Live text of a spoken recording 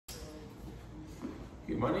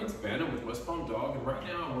my name's Ben. I'm with West Palm Dog, and right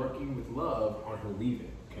now I'm working with Love on her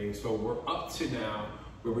leave-in. Okay, so we're up to now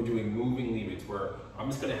where we're doing moving leave-ins, where I'm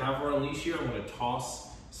just gonna have her on leash here. I'm gonna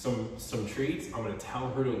toss some treats. I'm gonna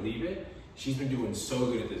tell her to leave it. She's been doing so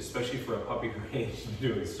good at this, especially for a puppy her age. She's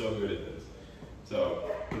been doing so good at this.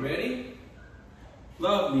 So, you ready?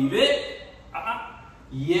 Love, leave it.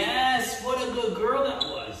 Yes, what a good girl that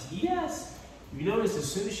was. Yes. You notice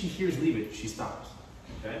as soon as she hears leave it, she stops.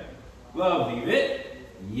 Okay? Love, leave it.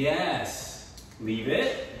 Yes. Leave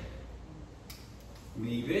it.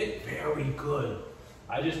 Leave it. Very good.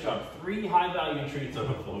 I just dropped 3 high-value treats on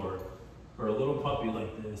the floor for a little puppy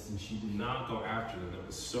like this, and she did not go after them. That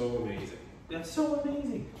was so amazing. That's so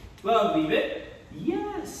amazing. Love, leave it.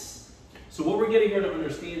 Yes. So what we're getting her to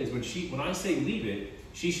understand is when I say leave it,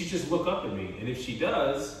 she should just look up at me. And if she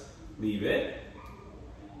does, leave it.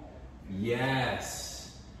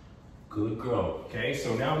 Yes. Good girl. Okay,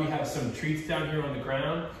 so now we have some treats down here on the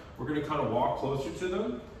ground. We're gonna kind of walk closer to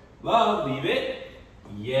them. Love, leave it.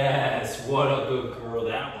 Yes, what a good girl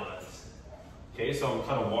that was. Okay, so I'm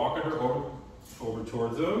kind of walking her over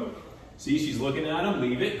towards them. See, she's looking at him.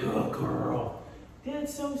 Leave it. Good girl.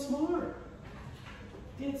 Dad's so smart.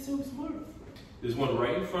 Dad's so smart. There's one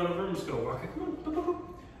right in front of her. I'm just gonna walk it. Come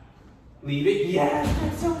on. Leave it. Yes,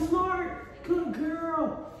 that's so smart. Good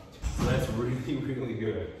girl. So that's really, really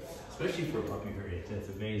good. Especially for a puppy her age. That's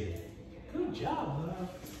amazing. Good job, Love.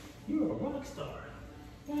 You're a rock star.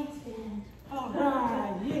 Thanks, Ben. All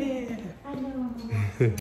right, yeah. I know.